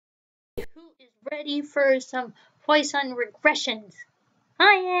Who is ready for some Poisson regressions?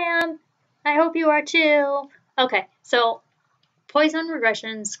 I am. I hope you are too. Okay, so Poisson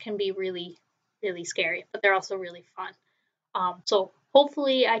regressions can be really, really scary, but they're also really fun. So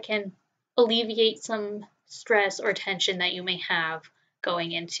hopefully I can alleviate some stress or tension that you may have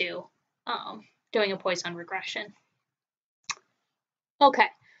going into doing a Poisson regression. Okay,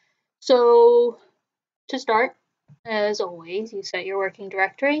 so to start, as always, you set your working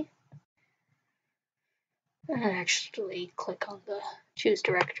directory. Actually click on the choose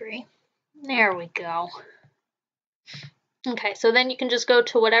directory. There we go. Okay, so then you can just go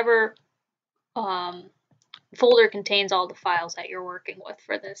to whatever folder contains all the files that you're working with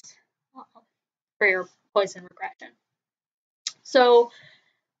for this, for your Poisson regression. So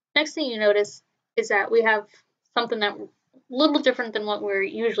next thing you notice is that we have something that a little different than what we're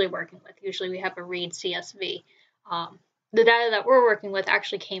usually working with. Usually we have a read CSV. The data that we're working with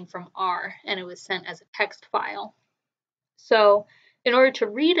actually came from R, and it was sent as a text file. So in order to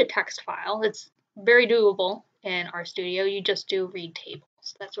read a text file, it's very doable in RStudio. You just do read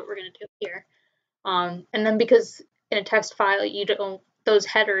tables. That's what we're going to do here. And then because in a text file, those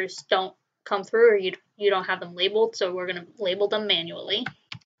headers don't come through, or you don't have them labeled, so we're going to label them manually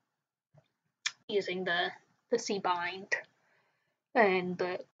using the cbind and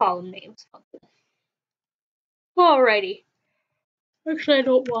the column names function. Alrighty. Actually, I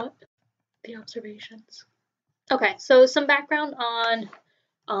don't want the observations. Okay, so some background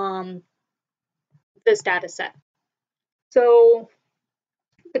on this data set. So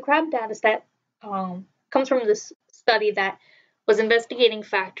the crab data set comes from this study that was investigating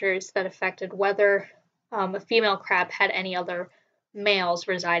factors that affected whether a female crab had any other males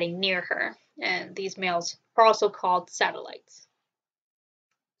residing near her, and these males are also called satellites.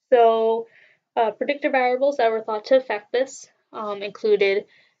 So predictor variables that were thought to affect this included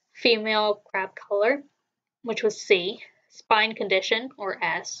female crab color, which was C, spine condition, or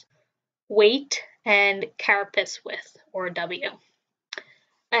S, weight, and carapace width, or W.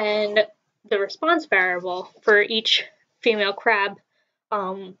 And the response variable for each female crab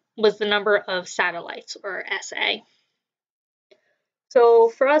was the number of satellites, or SA. So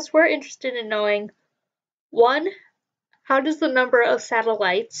for us, we're interested in knowing, one, how does the number of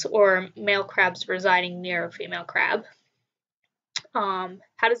satellites, or male crabs residing near a female crab,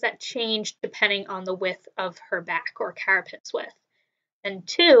 how does that change depending on the width of her back, or carapace width? And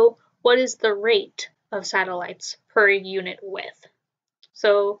two, what is the rate of satellites per unit width?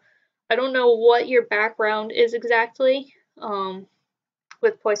 So I don't know what your background is exactly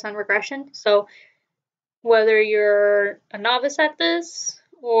with Poisson regression. So whether you're a novice at this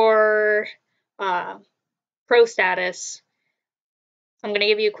or pro status, I'm going to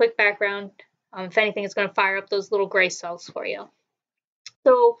give you a quick background. If anything, it's going to fire up those little gray cells for you.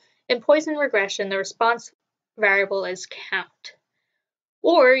 So in Poisson regression, the response variable is count.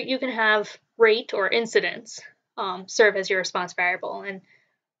 Or you can have rate or incidence serve as your response variable. And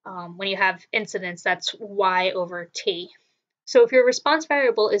when you have incidence, that's y over t. So if your response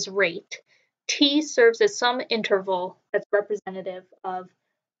variable is rate, t serves as some interval that's representative of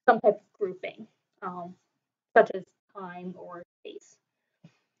some type of grouping, such as time or space.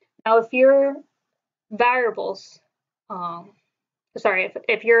 Now, if your variables,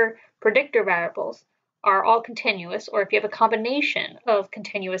 if your predictor variables are all continuous, or if you have a combination of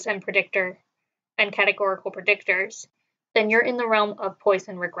continuous and predictor and categorical predictors, then you're in the realm of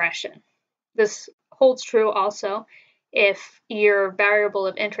Poisson regression. This holds true also if your variable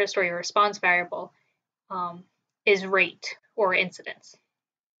of interest, or your response variable, is rate or incidence.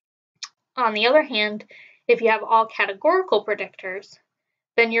 On the other hand, if you have all categorical predictors,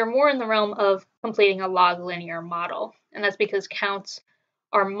 then you're more in the realm of completing a log linear model, and that's because counts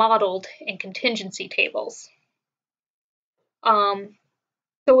are modeled in contingency tables. So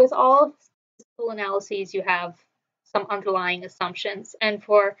with all statistical analyses, you have some underlying assumptions, and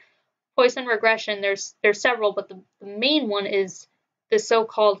for Poisson regression, there's several, but the main one is the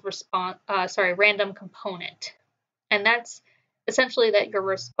so-called random component, and that's essentially that your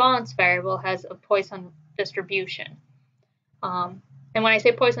response variable has a Poisson distribution. And when I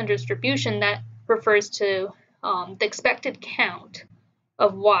say Poisson distribution, that refers to the expected count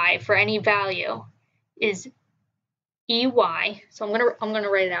of y for any value is EY. So I'm gonna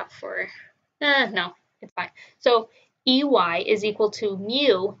write it out for. No, it's fine. So EY is equal to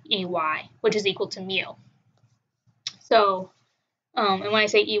mu EY, which is equal to mu. So, and when I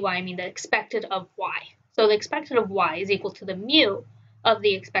say EY, I mean the expected of y. So the expected of y is equal to the mu of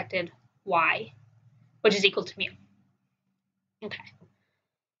the expected y, which is equal to mu. Okay.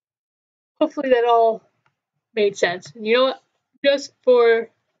 Hopefully that all made sense. You know what? Just for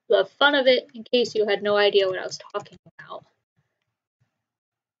the fun of it, in case you had no idea what I was talking about,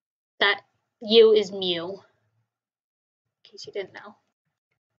 that u is mu, in case you didn't know.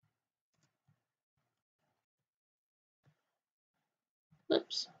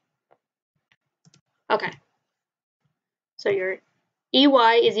 Oops. Okay. So your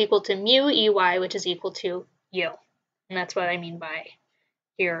EY is equal to mu EY, which is equal to u. And that's what I mean by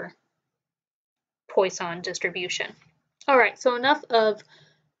your Poisson distribution. All right, so enough of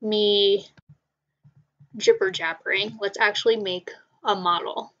me jibber-jabbering. Let's actually make a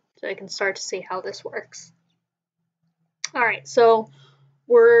model so I can start to see how this works. All right, so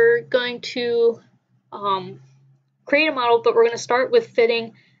we're going to create a model, but we're going to start with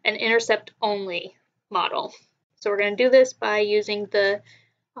fitting an intercept-only model. So we're going to do this by using the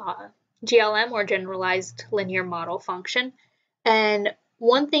GLM, or generalized linear model function. And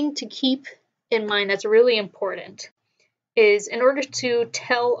one thing to keep in mind that's really important is, in order to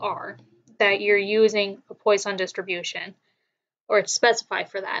tell R that you're using a Poisson distribution, or to specify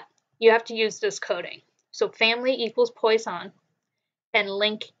for that, you have to use this coding. So family equals Poisson and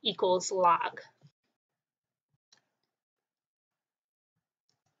link equals log.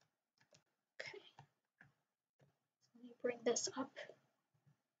 Okay. Let me bring this up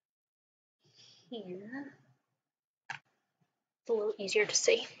here. It's a little easier to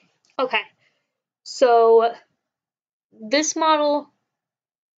see. Okay, so this model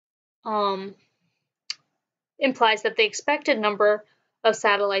implies that the expected number of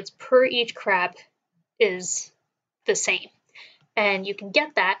satellites per each crab is the same. And you can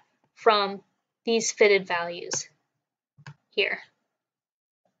get that from these fitted values here.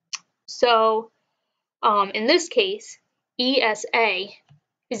 So in this case, ESA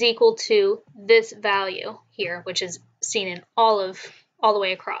is equal to this value here, which is seen in all the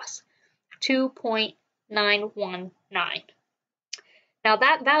way across, 2.919. Now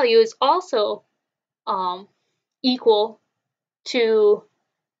that value is also equal to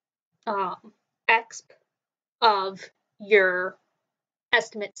exp of your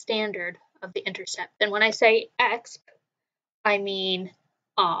estimate standard of the intercept. And when I say exp, I mean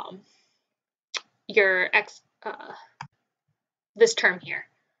your this term here.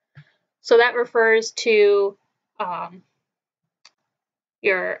 So that refers to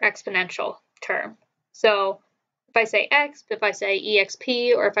your exponential term. So if I say exp, if I say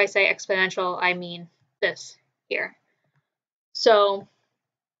exp, or if I say exponential, I mean this here. So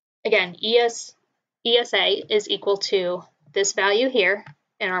again, ESA is equal to this value here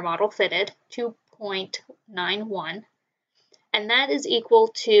in our model fitted, 2.91, and that is equal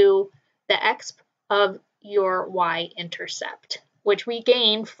to the exp of your y-intercept, which we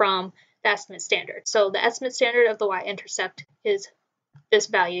gain from the estimate standard. So the estimate standard of the y-intercept is this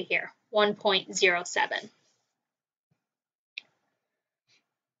value here, 1.07.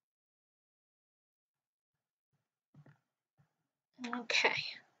 Okay,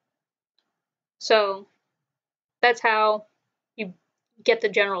 so that's how you get the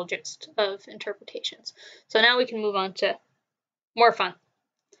general gist of interpretations. So now we can move on to more fun.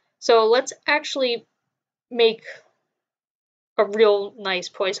 So let's actually make a real nice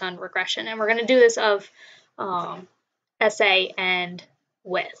Poisson regression, and we're going to do this of SA and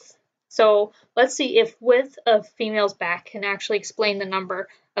width. So let's see if width of female's back can actually explain the number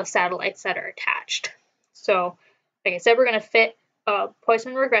of satellites that are attached. So like I said, we're going to fit a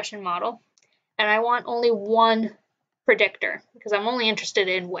Poisson regression model, and I want only one predictor because I'm only interested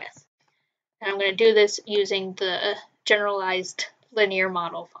in width. And I'm going to do this using the generalized linear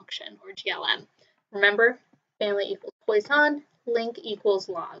model function, or GLM. Remember, family equals Poisson, link equals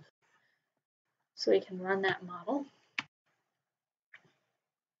log. So we can run that model.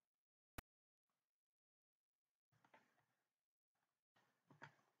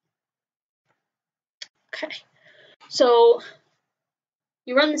 Okay, so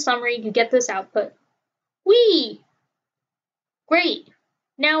you run the summary, you get this output. Whee! Great!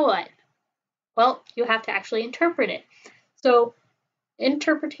 Now what? Well, you have to actually interpret it. So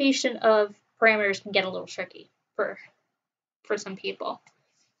interpretation of parameters can get a little tricky for some people.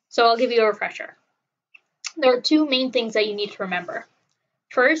 So I'll give you a refresher. There are two main things that you need to remember.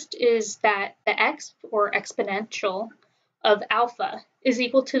 First is that the exp, or exponential, of alpha is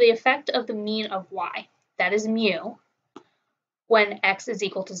equal to the effect of the mean of y, that is mu, when x is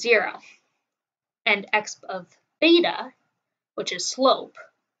equal to 0. And exp of beta, which is slope,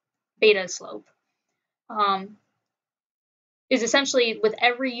 beta is slope, is essentially with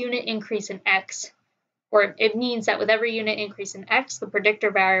every unit increase in x, or it means that with every unit increase in x, the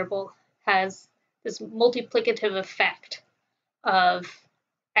predictor variable has this multiplicative effect of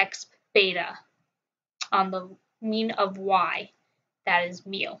exp beta on the mean of y that is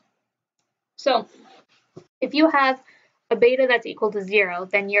mu. So if you have a beta that's equal to 0,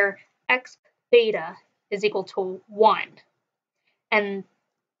 then your exp beta is equal to 1. And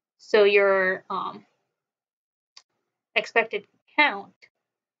so your expected count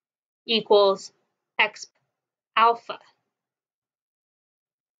equals exp alpha.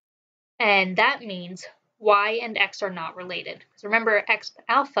 And that means y and x are not related. Because remember, exp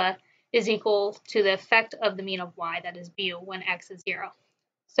alpha is equal to the effect of the mean of y, that is mu, when x is 0.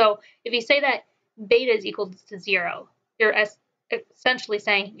 So if you say that beta is equal to 0, you're essentially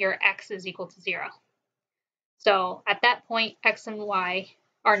saying your x is equal to 0. So at that point, x and y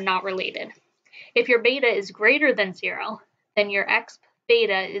are not related. If your beta is greater than 0, then your exp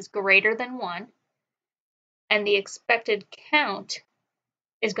beta is greater than 1, and the expected count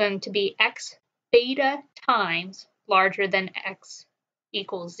is going to be x beta times larger than x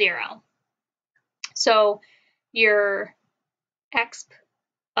equals 0. So your exp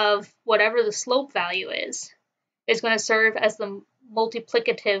of whatever the slope value is going to serve as the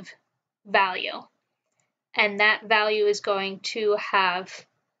multiplicative value. And that value is going to have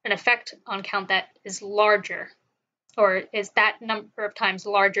an effect on count that is larger, or is that number of times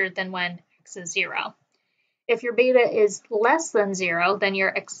larger than when x is 0. If your beta is less than 0, then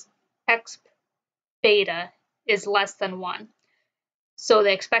your exp beta is less than 1. So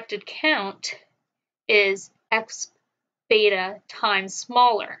the expected count is x beta times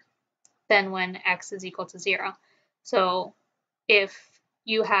smaller than when x is equal to 0. So if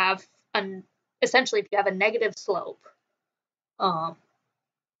you have essentially if you have a negative slope,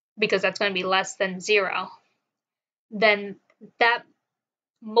 because that's going to be less than 0, then that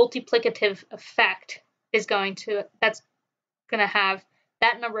multiplicative effect is going to have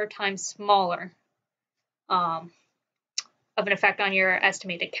that number of times smaller of an effect on your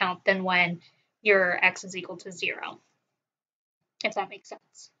estimated count than when your x is equal to 0, if that makes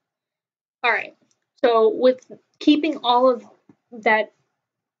sense. All right, so with keeping all of that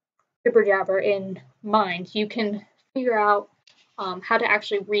jibber jabber in mind, you can figure out how to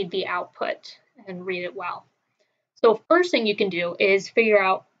actually read the output and read it well. So first thing you can do is figure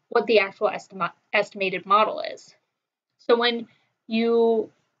out what the actual estimated model is. So when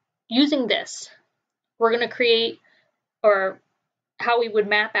using this, we're going to create, or how we would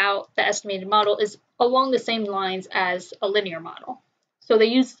map out the estimated model is along the same lines as a linear model. So they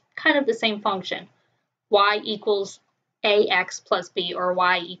use kind of the same function, y equals ax plus b, or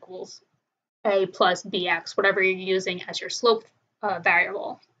y equals a plus bx, whatever you're using as your slope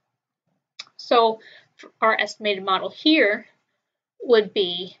variable. So our estimated model here would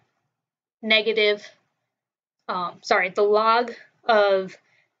be the log of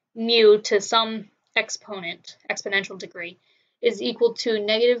mu to some exponential degree is equal to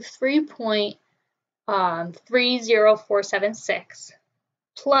negative 3.30476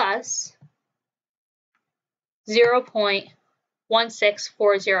 plus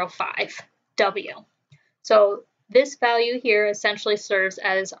 0.16405 W. So this value here essentially serves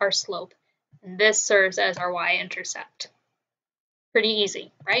as our slope, and this serves as our y-intercept. Pretty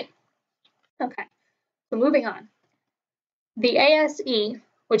easy, right? Okay, so moving on. The ASE,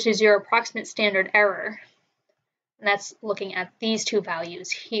 which is your approximate standard error, and that's looking at these two values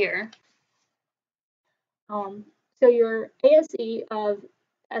here. So your ASE of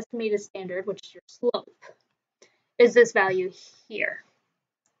estimated standard, which is your slope, is this value here.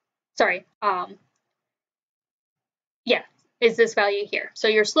 Sorry, is this value here. So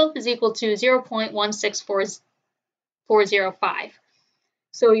your slope is equal to 0.164405.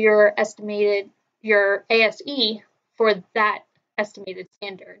 So your ASE for that estimated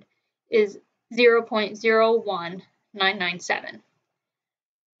standard is 0.01997.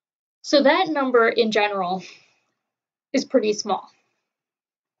 So that number in general is pretty small,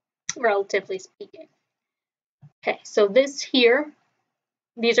 relatively speaking. Okay, so these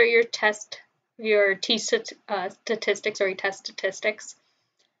are your t-statistics, or your test statistics.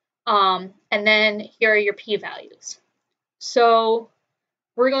 And then here are your p-values. So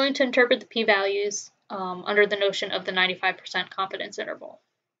we're going to interpret the p-values under the notion of the 95% confidence interval.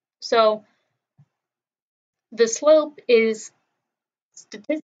 So the slope is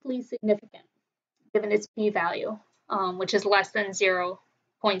statistically significant given its p-value, which is less than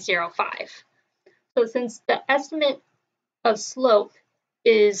 0.05. So since the estimate of slope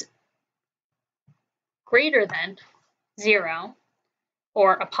is greater than 0,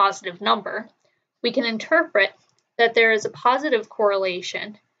 or a positive number, we can interpret that there is a positive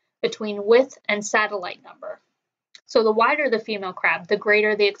correlation between width and satellite number. So the wider the female crab, the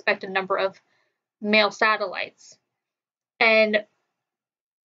greater the expected number of male satellites. And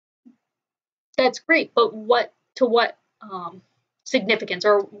that's great, but to what significance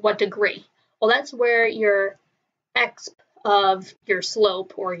or what degree? Well, that's where your exp of your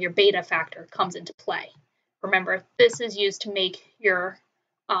slope or your beta factor comes into play. Remember, this is used to make your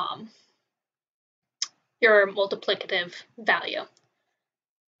multiplicative value.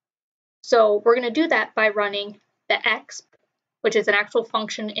 So we're going to do that by running the exp, which is an actual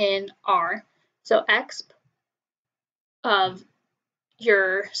function in R. So exp of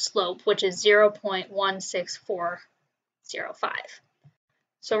your slope, which is 0.16405.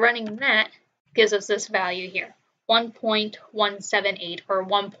 So running that gives us this value here, 1.178 or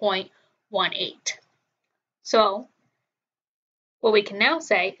 1.18. So what we can now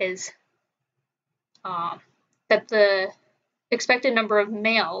say is that the expected number of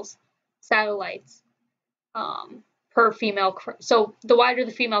males satellites per female, so the wider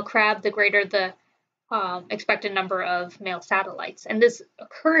the female crab, the greater the expected number of male satellites. And this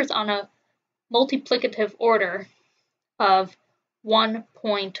occurs on a multiplicative order of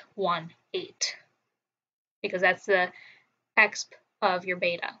 1.18 because that's the exp of your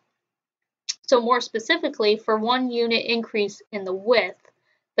beta. So more specifically, for 1 unit increase in the width,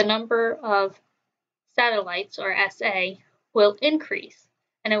 the number of satellites, or SA, will increase,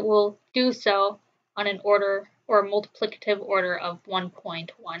 and it will do so on an order or multiplicative order of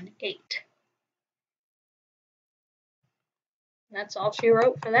 1.18. That's all she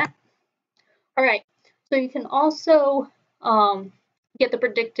wrote for that. All right, so you can also get the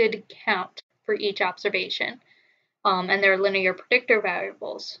predicted count for each observation and their linear predictor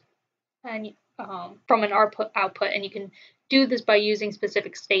variables and from an output, and you can do this by using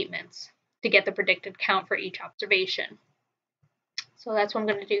specific statements to get the predicted count for each observation. So that's what I'm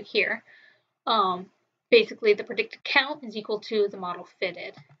going to do here. Basically, the predicted count is equal to the model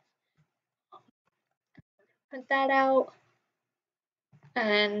fitted. Print that out,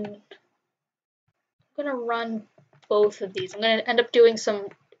 and I'm going to run both of these. I'm going to end up doing some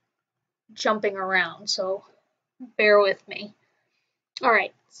jumping around, so bear with me. All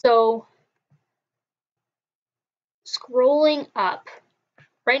right, so scrolling up,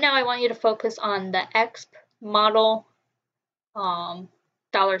 right now I want you to focus on the exp model $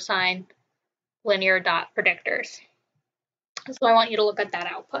 linear dot predictors. So I want you to look at that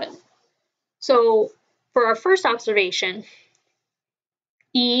output. So for our first observation,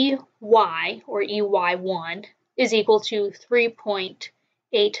 EY, or EY1, is equal to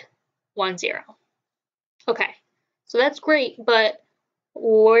 3.810. Okay, so that's great, but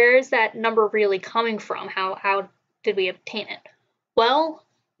where is that number really coming from? How did we obtain it? Well,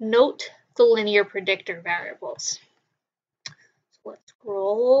 note the linear predictor variables. So let's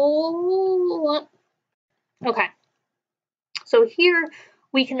scroll up. Okay, so here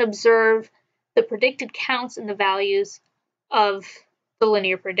we can observe the predicted counts and the values of the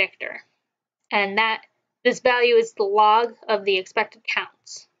linear predictor, and that this value is the log of the expected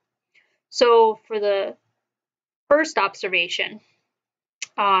counts. So for the first observation,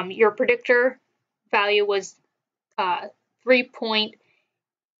 your predictor value was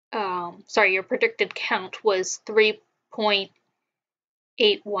your predicted count was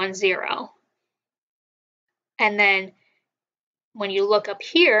 3.810. And then when you look up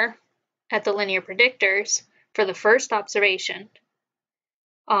here at the linear predictors for the first observation,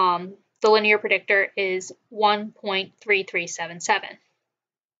 the linear predictor is 1.3377.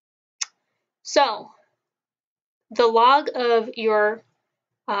 So the log of your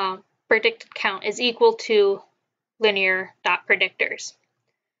predicted count is equal to linear dot predictors.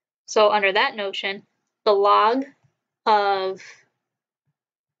 So under that notion, the log of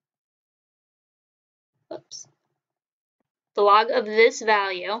this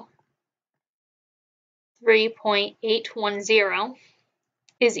value, 3.810,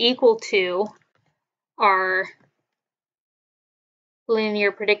 is equal to our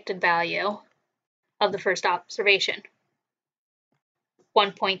linear predicted value of the first observation,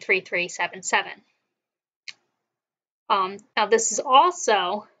 1.3377. Now this is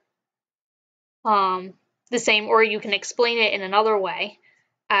also the same, or you can explain it in another way,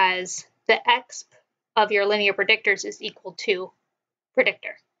 as the exp of your linear predictors is equal to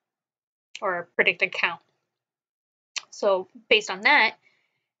predictor, or predicted count. So based on that,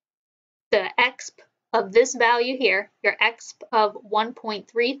 the exp of this value here, your exp of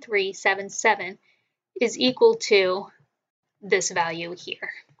 1.3377, is equal to this value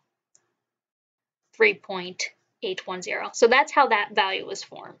here, 3.810. So that's how that value was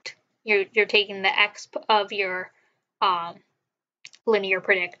formed. You're taking the exp of your linear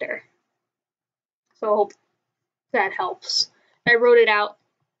predictor. So I hope that helps. I wrote it out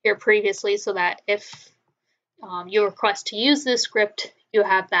here previously so that if you request to use this script, you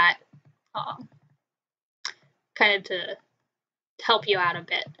have that kind of help you out a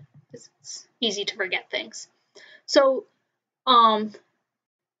bit. It's easy to forget things. So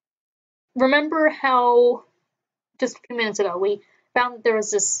remember how just a few minutes ago we found that there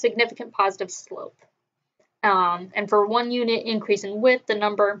was this significant positive slope. And for 1 unit increase in width, the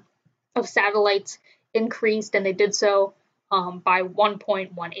number of satellites increased, and they did so by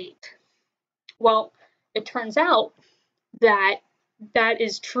 1.18. Well, it turns out that that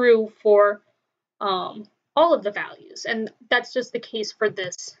is true for all of the values, and that's just the case for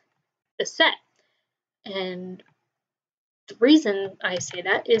this set. And the reason I say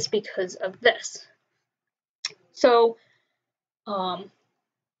that is because of this. So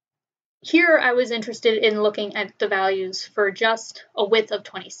here I was interested in looking at the values for just a width of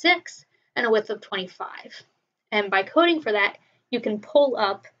 26 and a width of 25. And by coding for that, you can pull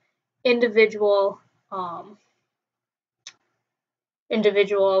up individual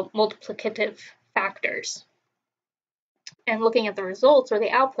multiplicative factors. And looking at the results or the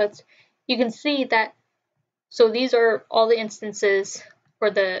outputs, you can see that, so these are all the instances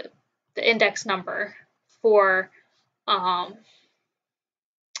for the index number for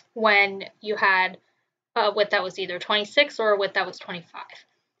when you had a width that was either 26 or a width that was 25.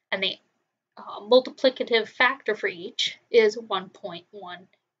 And the multiplicative factor for each is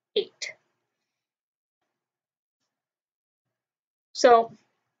 1.18. So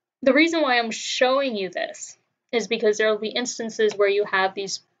the reason why I'm showing you this is because there will be instances where you have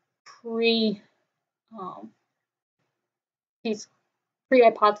these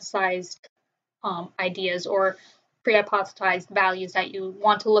pre-hypothesized ideas or pre-hypothesized values that you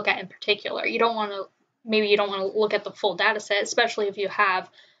want to look at in particular. Maybe you don't want to look at the full data set, especially if you have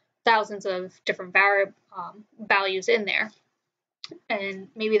thousands of different values in there. And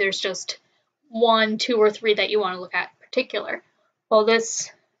maybe there's just 1, 2, or 3 that you want to look at in particular. Well,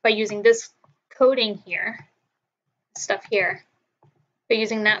 by using this coding here, stuff here, by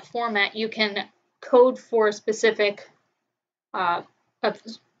using that format, you can code for a specific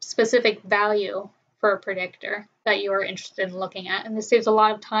value for a predictor that you are interested in looking at. And this saves a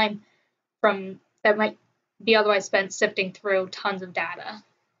lot of time that might be otherwise spent sifting through tons of data,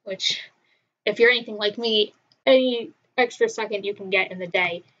 which, if you're anything like me, any extra second you can get in the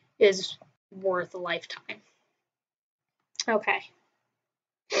day is worth a lifetime. Okay.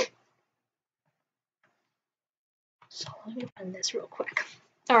 So let me run this real quick.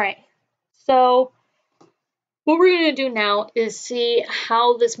 All right. So what we're going to do now is see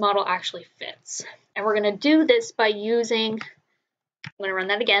how this model actually fits. And we're going to do this by using, I'm going to run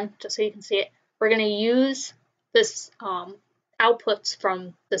that again just so you can see it. We're going to use this outputs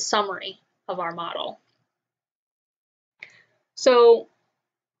from the summary of our model. So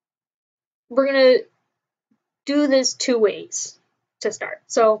we're going to do this 2 ways to start.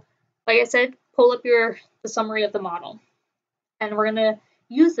 So like I said, pull up the summary of the model. And we're going to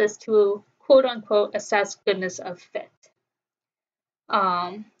use this to quote unquote assess goodness of fit.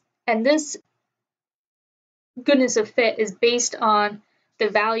 And this goodness of fit is based on the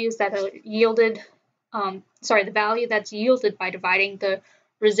values that are yielded, the value that's yielded by dividing the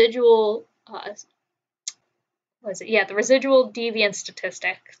residual, the residual deviance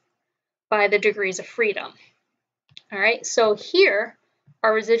statistic by the degrees of freedom. All right, so here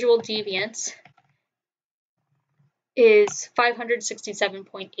our residual deviance is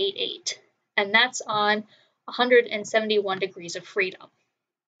 567.88, and that's on 171 degrees of freedom.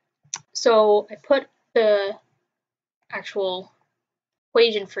 So I put the actual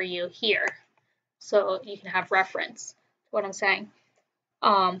equation for you here so you can have reference to what I'm saying.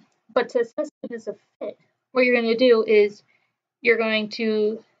 But to assess goodness of fit, what you're going to do is you're going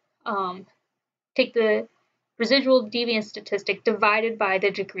to take the residual deviance statistic divided by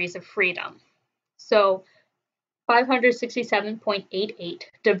the degrees of freedom. So 567.88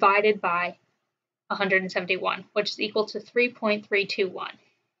 divided by 171, which is equal to 3.321.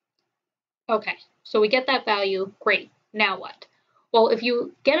 Okay, so we get that value, great. Now what? Well, if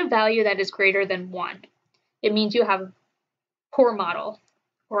you get a value that is greater than 1, it means you have a poor model,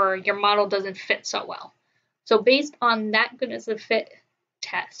 or your model doesn't fit so well. So based on that goodness of fit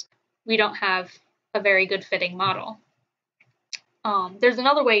test, we don't have a very good fitting model. There's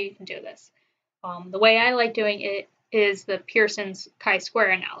another way you can do this. The way I like doing it is the Pearson's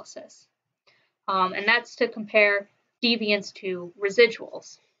chi-square analysis. And that's to compare deviance to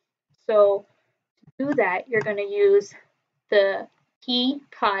residuals. So to do that, you're going to use the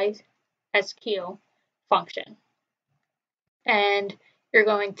p-chi-sq function. And you're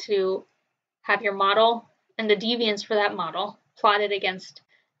going to have your model and the deviance for that model plotted against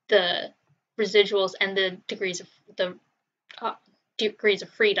the residuals and the degrees of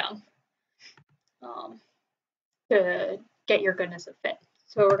freedom to get your goodness of fit.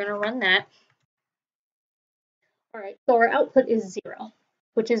 So we're going to run that. All right, so our output is 0,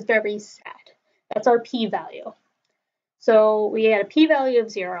 which is very sad. That's our p-value. So we had a p-value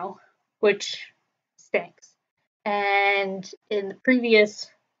of 0, which stinks. And in the previous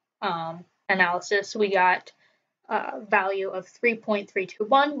analysis, we got a value of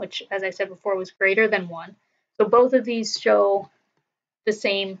 3.321, which, as I said before, was greater than 1. So both of these show the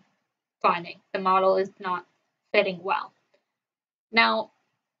same finding. The model is not fitting well. Now,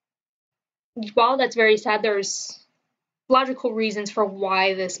 while that's very sad, there's logical reasons for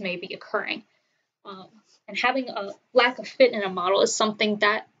why this may be occurring. And having a lack of fit in a model is something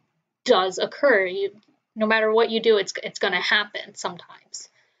that does occur. No matter what you do, it's going to happen sometimes.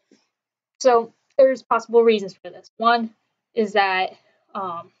 So there's possible reasons for this. One is that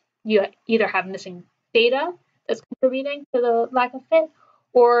you either have missing data that's contributing to the lack of fit,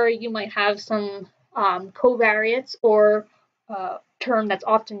 or you might have some covariates or term that's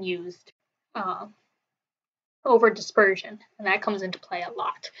often used, over dispersion, and that comes into play a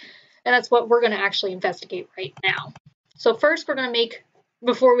lot. And that's what we're going to actually investigate right now. So first we're going to make,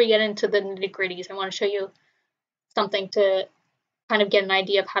 before we get into the nitty-gritties, I want to show you something to kind of get an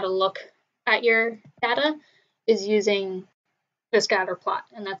idea of how to look at your data, is using the scatter plot,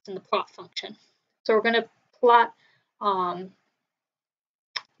 and that's in the plot function. So we're going to plot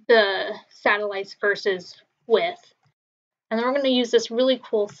the satellites versus width, and then we're going to use this really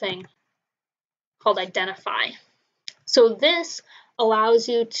cool thing called identify. So this allows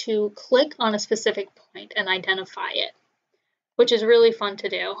you to click on a specific point and identify it, which is really fun to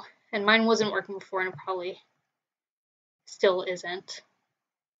do. And mine wasn't working before, and it probably still isn't.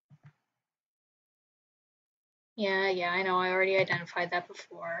 Yeah, I know, I already identified that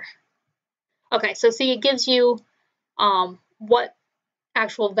before. Okay, so see, it gives you what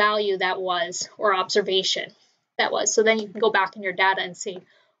actual value that was, or observation that was. So then you can go back in your data and see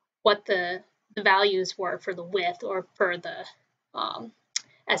what the values were for the width or for the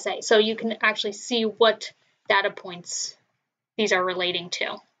SA. So you can actually see what data points these are relating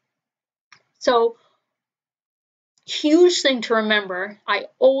to. So, huge thing to remember, I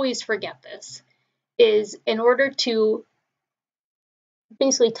always forget this, is in order to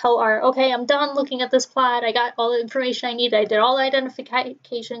basically tell R, okay, I'm done looking at this plot, I got all the information I need, I did all the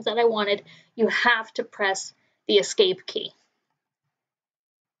identifications that I wanted, you have to press the escape key.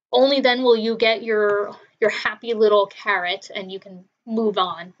 Only then will you get your happy little carrot and you can move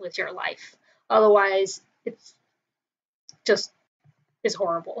on with your life. Otherwise, it's just is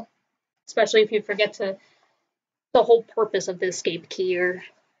horrible. Especially if you forget the whole purpose of the escape key. You're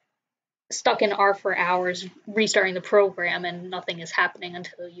stuck in R for hours restarting the program and nothing is happening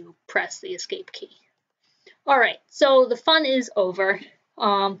until you press the escape key. Alright, so the fun is over.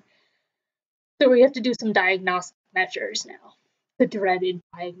 So we have to do some diagnostic measures now. The dreaded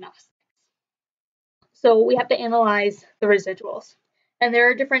diagnostics. So we have to analyze the residuals. And there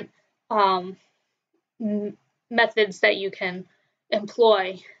are different methods that you can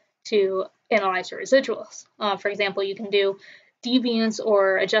employ to analyze your residuals. For example, you can do deviance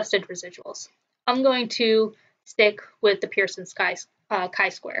or adjusted residuals. I'm going to stick with the Poisson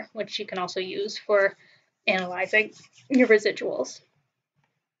chi-square, which you can also use for analyzing your residuals.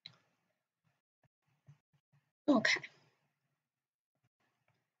 Okay.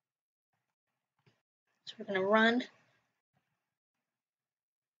 So we're going to run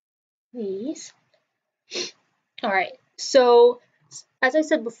these. All right. So as I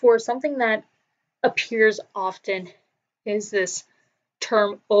said before, something that appears often is this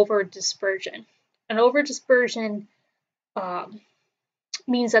term over-dispersion. And over-dispersion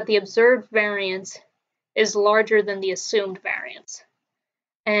means that the observed variance is larger than the assumed variance.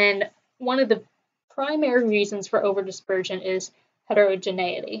 And one of the primary reasons for over-dispersion is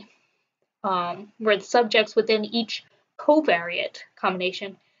heterogeneity, where the subjects within each covariate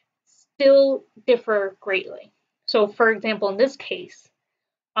combination still differ greatly. So for example, in this case,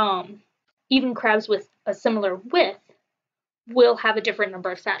 even crabs with a similar width will have a different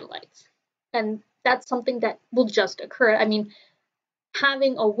number of satellites. And that's something that will just occur. I mean,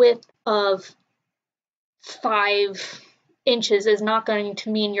 having a width of 5 inches is not going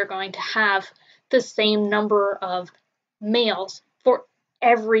to mean you're going to have the same number of males for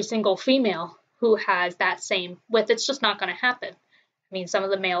every single female who has that same width. It's just not going to happen. I mean, some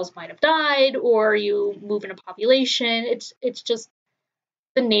of the males might have died, or you move in a population. It's just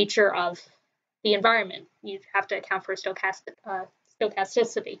the nature of the environment. You have to account for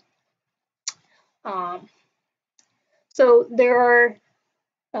stochasticity. So there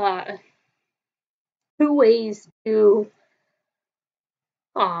are 2 ways to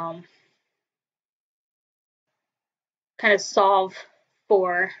kind of solve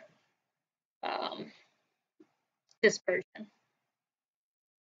for dispersion.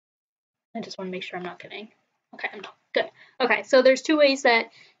 I just want to make sure I'm not getting, okay, I'm not, good. Okay, so there's two ways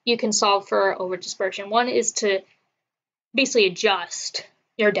that you can solve for over dispersion. One is to basically adjust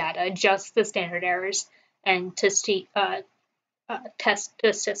your data, adjust the standard errors, and to test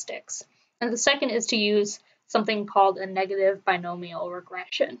statistics. And the second is to use something called a negative binomial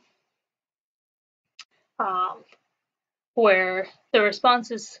regression, where the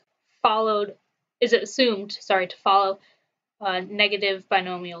response is assumed to follow a negative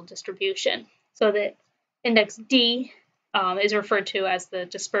binomial distribution. So that index D is referred to as the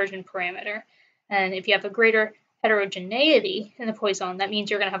dispersion parameter. And if you have a greater heterogeneity in the Poisson, that means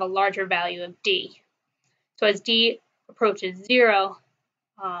you're going to have a larger value of D. So as D approaches 0,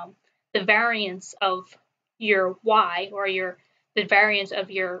 the variance of your y, or the variance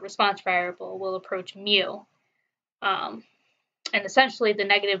of your response variable, will approach mu. And essentially, the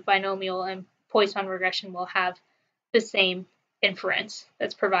negative binomial and Poisson regression will have the same inference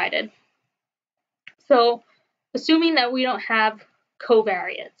that's provided. So, assuming that we don't have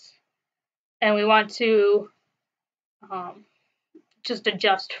covariates, and we want to just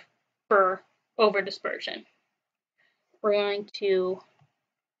adjust for over dispersion, we're going to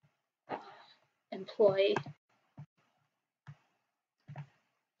employ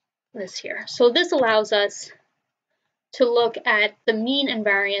this here. So this allows us to look at the mean and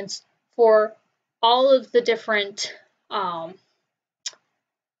variance for all of the different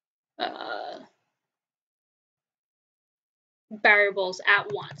variables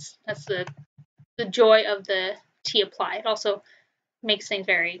at once. That's the joy of the t-apply. It also makes things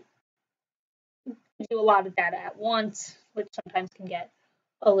do a lot of data at once, which sometimes can get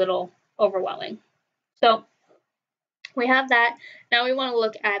a little overwhelming. So we have that. Now we want to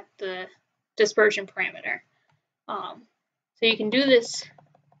look at the dispersion parameter. So you can do this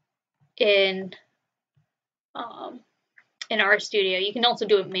in RStudio. You can also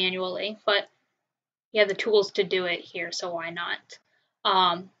do it manually, but you have the tools to do it here, so why not?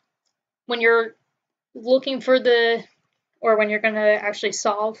 When you're looking for when you're going to actually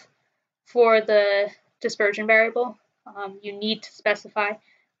solve for the dispersion variable, you need to specify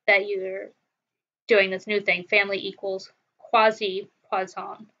that you're doing this new thing, family equals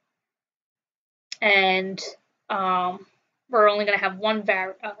quasi-Poisson. And we're only going to have one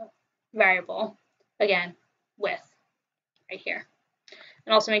variable, again, width, right here.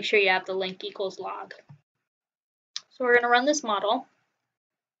 And also make sure you have the link equals log. So we're going to run this model.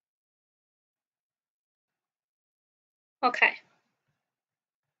 Okay.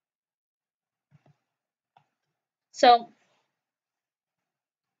 So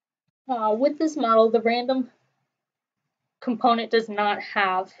with this model, the random component does not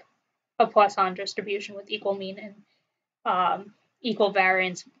have a Poisson distribution with equal mean and equal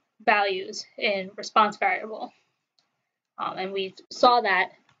variance values in response variable. And we saw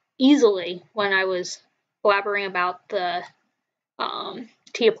that easily when I was blabbering about the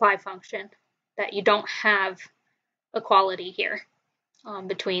t-apply function, that you don't have equality here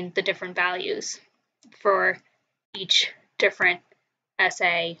between the different values for each different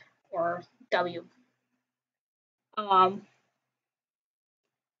SA or W. So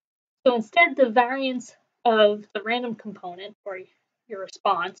instead, the variance of the random component, or your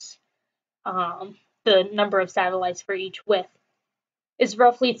response, the number of satellites for each width, is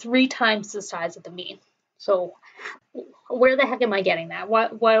roughly 3 times the size of the mean. So where the heck am I getting that?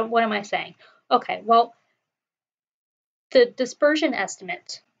 What am I saying? Okay, well, the dispersion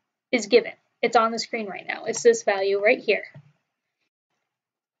estimate is given. It's on the screen right now. It's this value right here.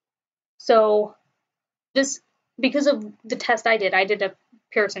 So this, because of the test I did a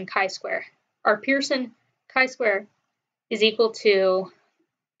Pearson chi-square. Our Pearson chi-square is equal to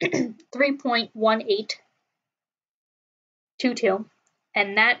 3.1822,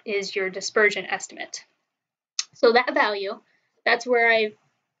 and that is your dispersion estimate. So that value, that's where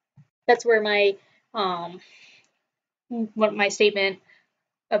my statement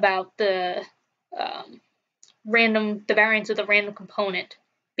about the variance of the random component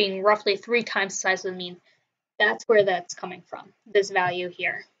being roughly 3 times the size of the mean, that's where that's coming from, this value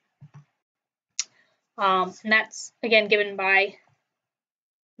here. And that's, again, given by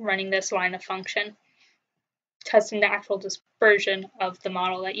running this line of function, testing the actual dispersion of the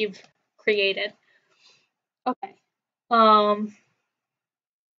model that you've created. Okay.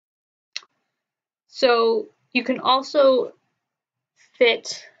 So you can also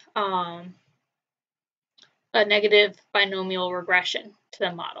fit a negative binomial regression to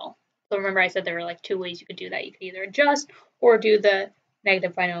the model. So remember I said there were like 2 ways you could do that. You could either adjust or do the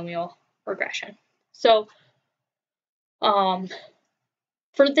negative binomial regression. So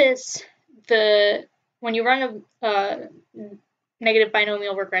For this, when you run a negative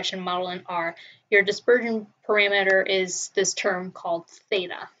binomial regression model in R, your dispersion parameter is this term called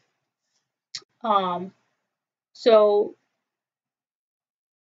theta. So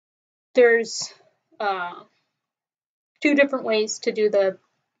there's two different ways to do the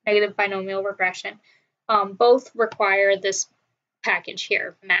negative binomial regression. Both require this package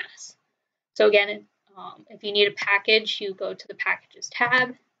here, mass. So again, if you need a package, you go to the Packages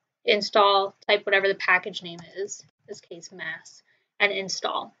tab, install, type whatever the package name is, in this case mass, and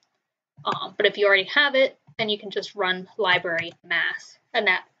install. But if you already have it, then you can just run library mass, and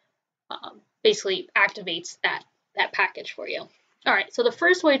that basically activates that package for you. All right, so the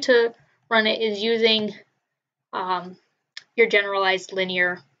first way to run it is using your generalized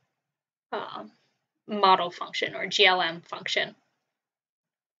linear model function, or GLM function.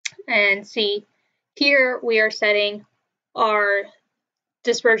 And see, here we are setting our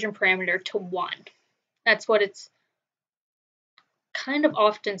dispersion parameter to 1. That's what it's kind of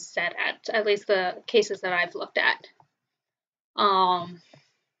often set at least the cases that I've looked at. All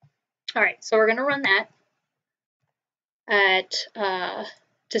right, so we're going to run that at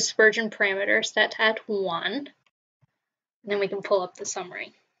dispersion parameter set at 1, and then we can pull up the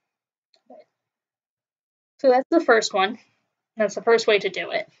summary. So that's the first one. That's the first way to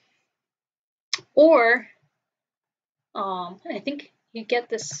do it. Or, I think you get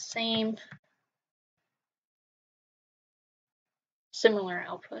the same similar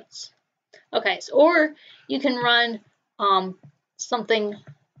outputs. Okay, so, or you can run something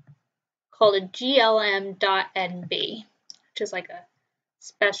called a glm.nb, which is like a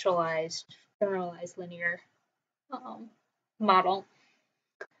specialized generalized linear model.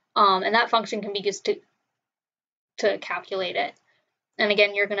 And that function can be used to calculate it. And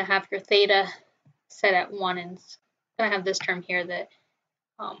again, you're going to have your theta set at 1, and it's going to have this term here, the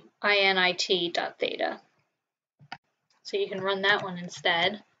init.theta. So you can run that one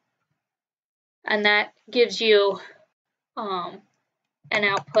instead. And that gives you an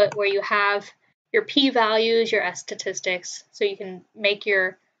output where you have your p-values, your s-statistics, so you can make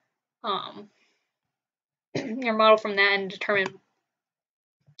your your model from that and determine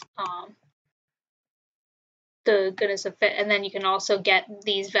the goodness of fit. And then you can also get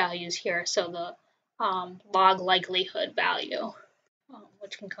these values here, so the log likelihood value,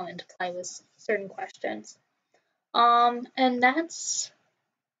 which can come into play with certain questions. And that's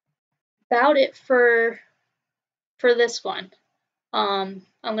about it for this one. I'm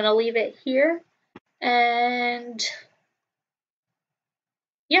going to leave it here, and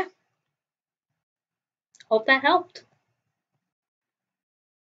yeah, hope that helped.